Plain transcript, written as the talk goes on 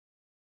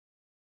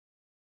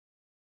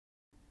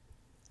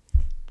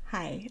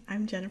Hi,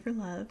 I'm Jennifer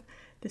Love.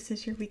 This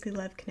is your weekly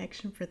love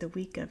connection for the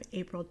week of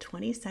April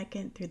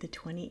 22nd through the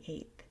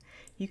 28th.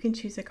 You can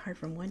choose a card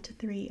from 1 to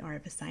 3, or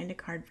I've assigned a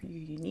card for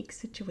your unique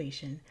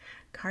situation.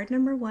 Card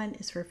number 1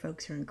 is for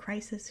folks who are in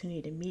crisis who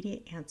need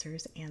immediate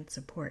answers and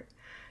support.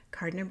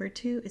 Card number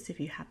 2 is if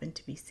you happen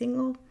to be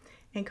single.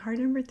 And card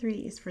number 3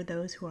 is for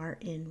those who are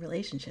in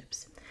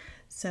relationships.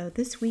 So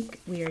this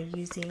week we are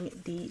using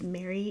the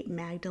Mary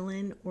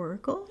Magdalene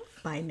Oracle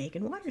by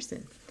Megan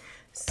Watterson.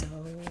 So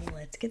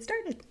let's get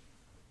started.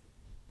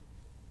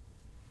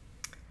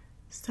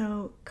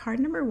 So card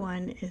number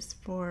 1 is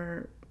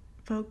for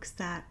folks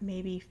that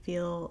maybe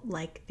feel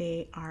like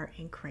they are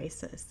in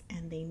crisis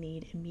and they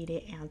need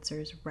immediate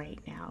answers right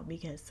now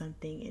because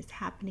something is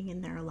happening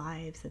in their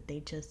lives that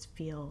they just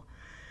feel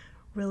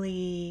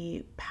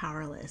really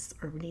powerless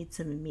or need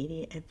some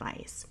immediate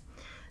advice.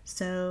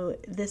 So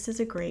this is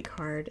a great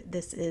card.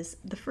 This is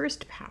the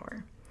first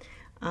power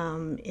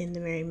in the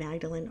Mary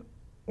Magdalene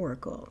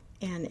Oracle,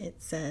 and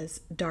it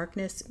says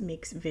darkness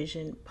makes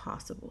vision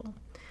possible.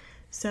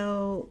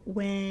 So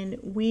when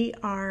we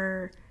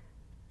are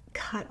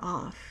cut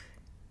off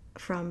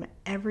from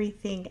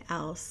everything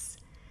else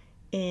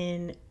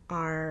in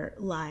our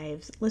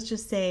lives, let's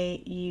just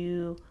say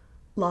you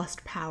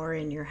lost power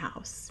in your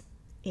house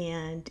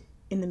and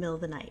in the middle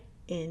of the night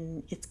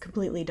and it's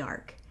completely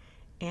dark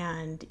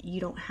and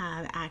you don't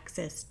have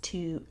access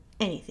to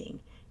anything,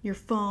 your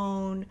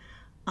phone,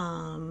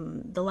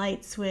 the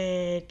light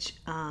switch,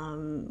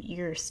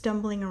 you're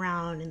stumbling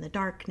around in the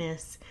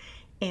darkness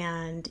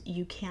and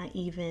you can't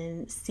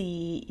even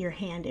see your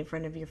hand in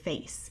front of your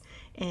face,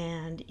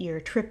 and you're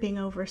tripping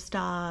over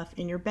stuff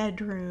in your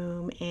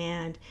bedroom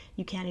and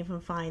you can't even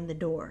find the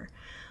door.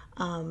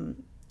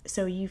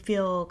 So you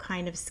feel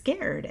kind of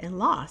scared and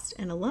lost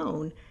and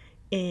alone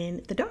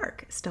in the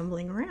dark,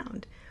 stumbling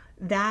around.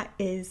 That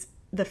is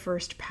the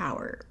first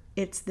power.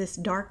 It's this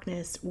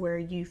darkness where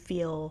you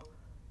feel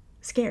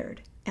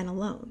scared and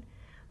alone.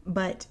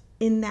 But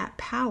in that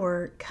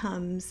power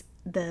comes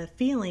the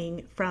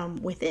feeling from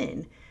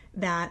within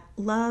that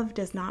love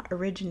does not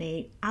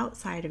originate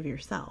outside of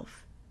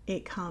yourself.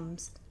 It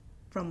comes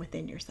from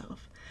within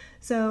yourself.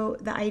 So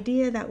the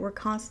idea that we're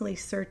constantly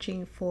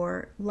searching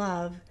for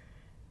love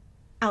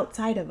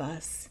outside of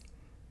us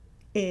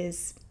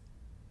is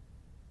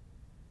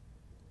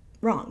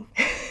wrong.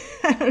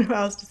 I don't know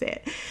how else to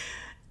say it.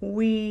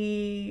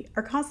 We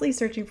are constantly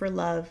searching for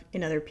love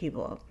in other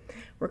people.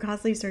 We're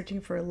constantly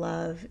searching for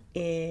love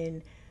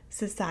in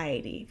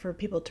society, for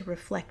people to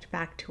reflect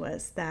back to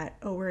us that,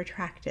 oh, we're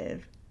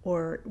attractive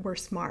or we're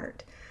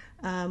smart.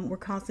 We're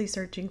constantly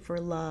searching for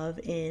love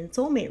in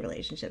soulmate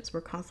relationships.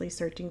 We're constantly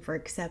searching for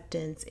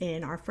acceptance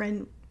in our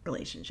friend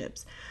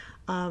relationships.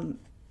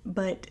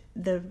 But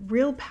the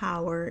real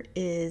power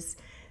is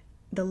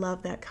the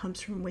love that comes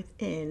from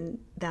within,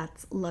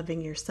 that's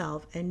loving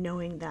yourself and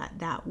knowing that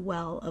that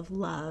well of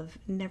love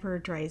never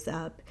dries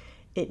up.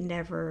 It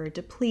never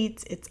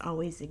depletes. It's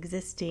always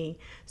existing.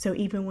 So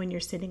even when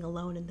you're sitting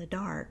alone in the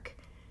dark,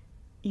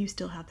 you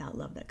still have that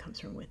love that comes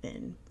from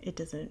within. It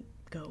doesn't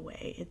go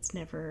away. It's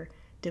never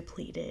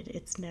depleted.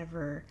 It's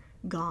never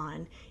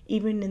gone.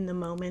 Even in the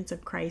moments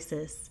of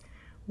crisis,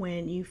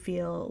 when you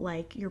feel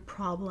like your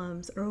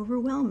problems are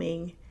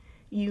overwhelming,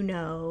 you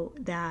know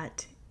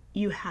that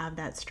you have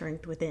that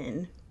strength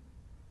within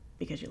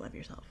because you love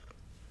yourself.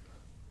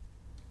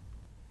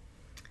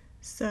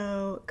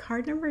 So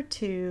card number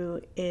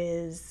 2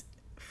 is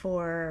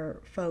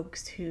for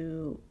folks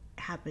who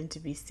happen to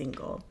be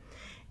single.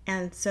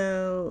 And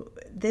so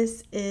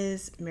this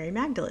is Mary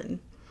Magdalene.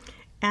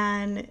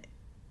 And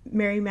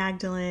Mary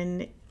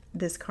Magdalene,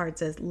 this card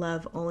says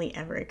love only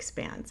ever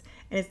expands.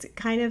 And it's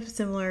kind of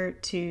similar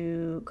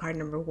to card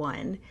number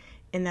 1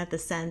 in that the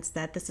sense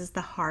that this is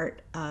the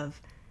heart of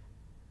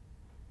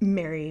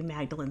Mary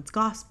Magdalene's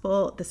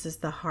gospel. This is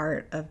the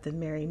heart of the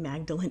Mary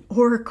Magdalene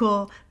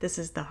Oracle. This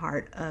is the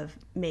heart of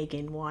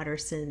Megan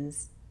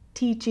Watterson's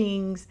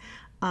teachings.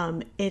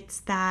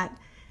 It's that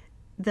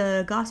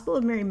the gospel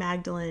of Mary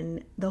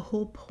Magdalene, the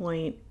whole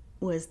point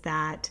was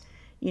that,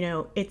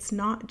 it's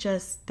not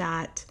just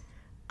that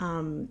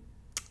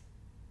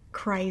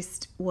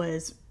Christ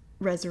was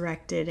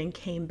resurrected and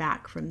came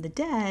back from the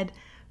dead,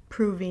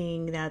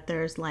 proving that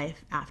there's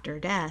life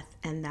after death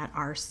and that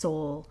our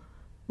soul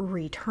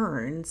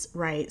returns,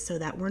 right? So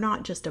that we're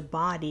not just a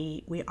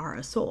body, we are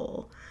a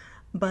soul.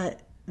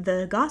 But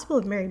the Gospel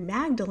of Mary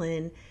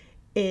Magdalene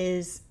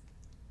is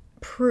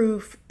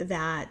proof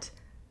that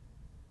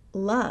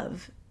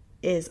love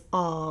is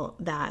all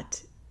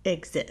that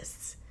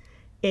exists.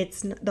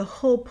 It's the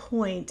whole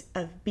point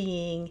of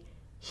being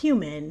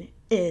human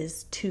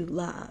is to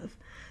love.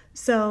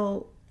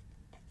 So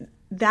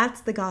that's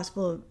the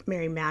Gospel of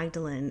Mary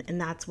Magdalene, and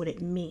that's what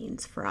it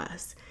means for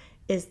us,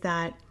 is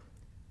that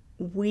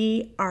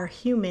we are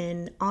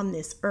human on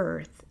this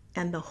earth,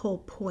 and the whole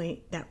point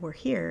that we're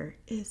here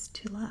is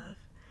to love.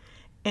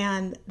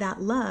 And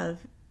that love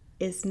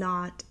is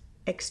not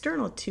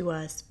external to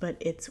us, but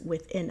it's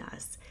within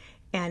us,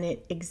 and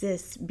it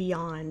exists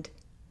beyond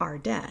our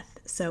death.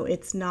 So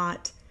it's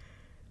not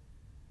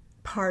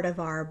part of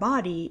our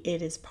body,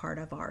 it is part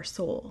of our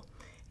soul.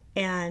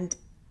 And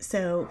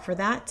so for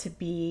that to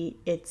be,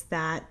 it's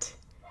that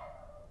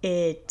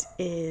it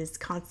is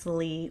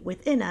constantly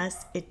within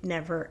us, it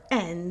never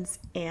ends,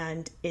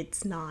 and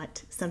it's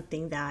not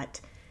something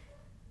that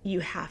you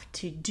have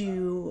to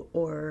do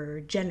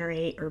or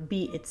generate or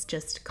be. It's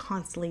just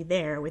constantly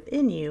there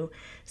within you.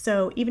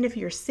 So even if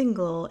you're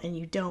single and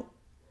you don't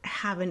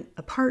have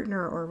a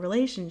partner or a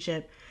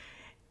relationship,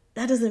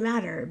 that doesn't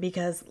matter,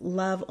 because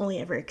love only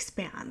ever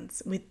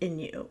expands within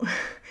you.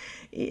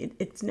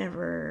 It's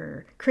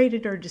never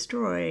created or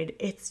destroyed.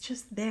 It's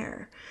just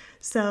there.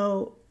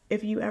 So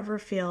if you ever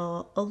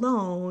feel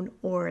alone,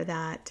 or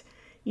that,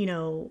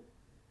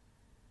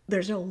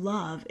 there's no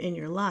love in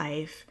your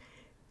life,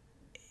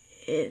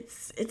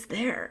 it's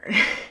there.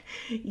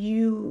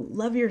 You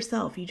love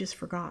yourself. You just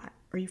forgot,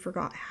 or you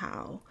forgot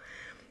how.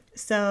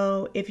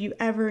 So if you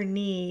ever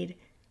need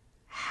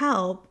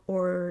help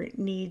or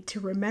need to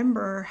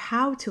remember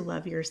how to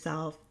love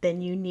yourself,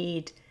 then you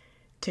need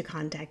to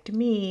contact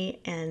me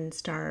and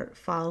start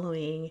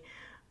following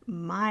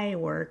my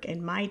work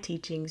and my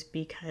teachings,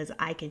 because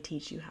I can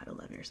teach you how to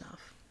love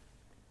yourself.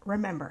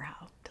 Remember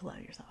how to love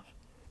yourself.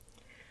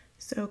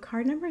 So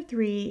card number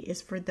 3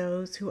 is for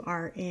those who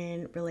are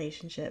in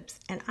relationships.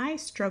 And I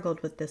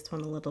struggled with this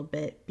one a little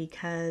bit,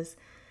 because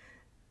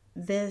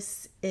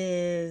this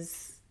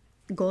is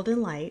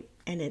golden light,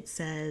 and it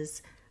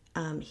says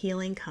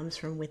healing comes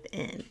from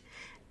within.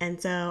 And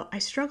so I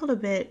struggled a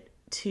bit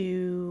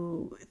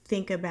to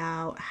think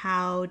about,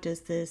 how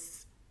does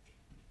this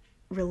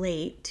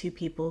relate to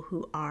people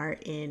who are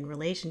in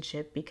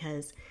relationship?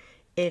 Because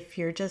if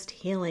you're just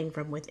healing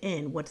from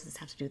within, what does this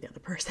have to do with the other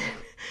person?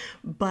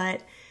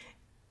 But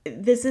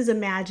this is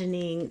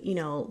imagining,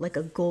 like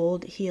a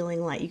gold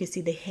healing light. You can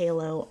see the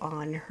halo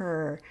on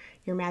her.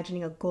 You're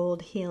imagining a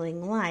gold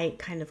healing light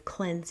kind of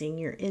cleansing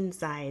your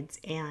insides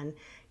and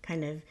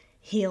kind of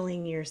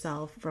healing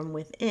yourself from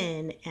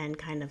within, and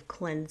kind of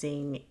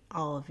cleansing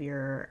all of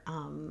your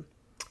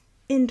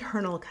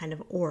internal kind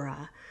of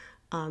aura,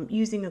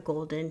 using a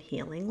golden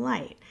healing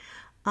light.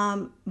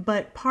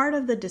 But part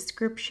of the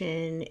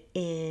description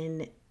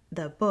in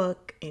the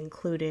book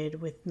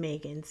included with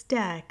Megan's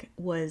deck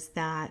was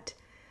that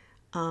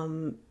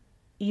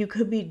you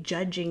could be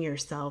judging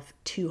yourself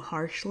too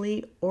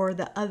harshly, or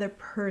another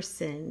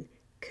person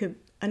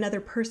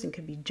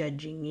could be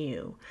judging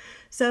you.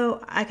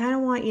 So I kind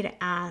of want you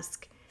to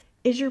ask,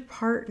 is your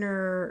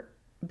partner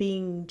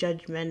being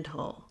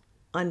judgmental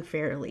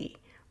unfairly,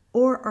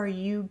 or are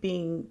you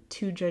being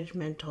too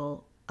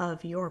judgmental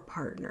of your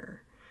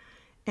partner?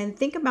 And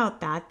think about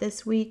that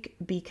this week,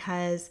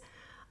 because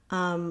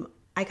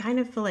I kind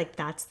of feel like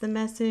that's the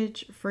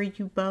message for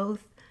you both.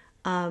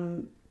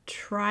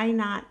 Try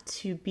not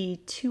to be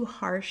too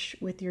harsh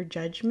with your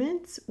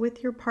judgments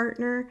with your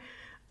partner,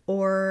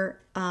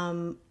 or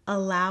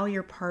allow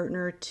your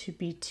partner to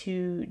be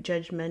too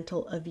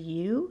judgmental of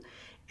you.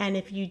 And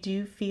if you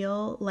do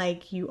feel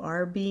like you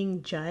are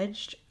being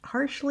judged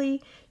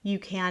harshly, you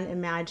can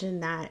imagine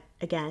that,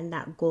 again,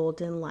 that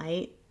golden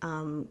light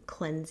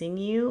cleansing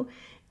you,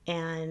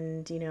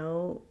 and,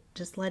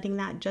 just letting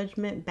that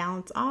judgment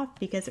bounce off,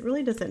 because it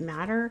really doesn't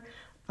matter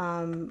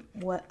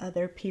what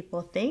other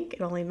people think.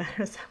 It only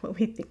matters what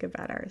we think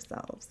about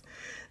ourselves.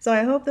 So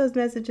I hope those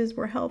messages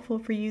were helpful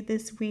for you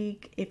this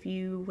week. If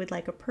you would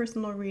like a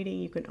personal reading,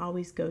 you can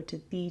always go to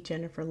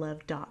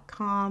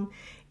thejenniferlove.com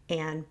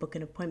and book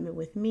an appointment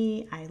with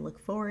me. I look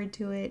forward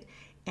to it,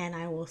 and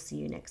I will see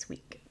you next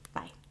week.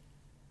 Bye.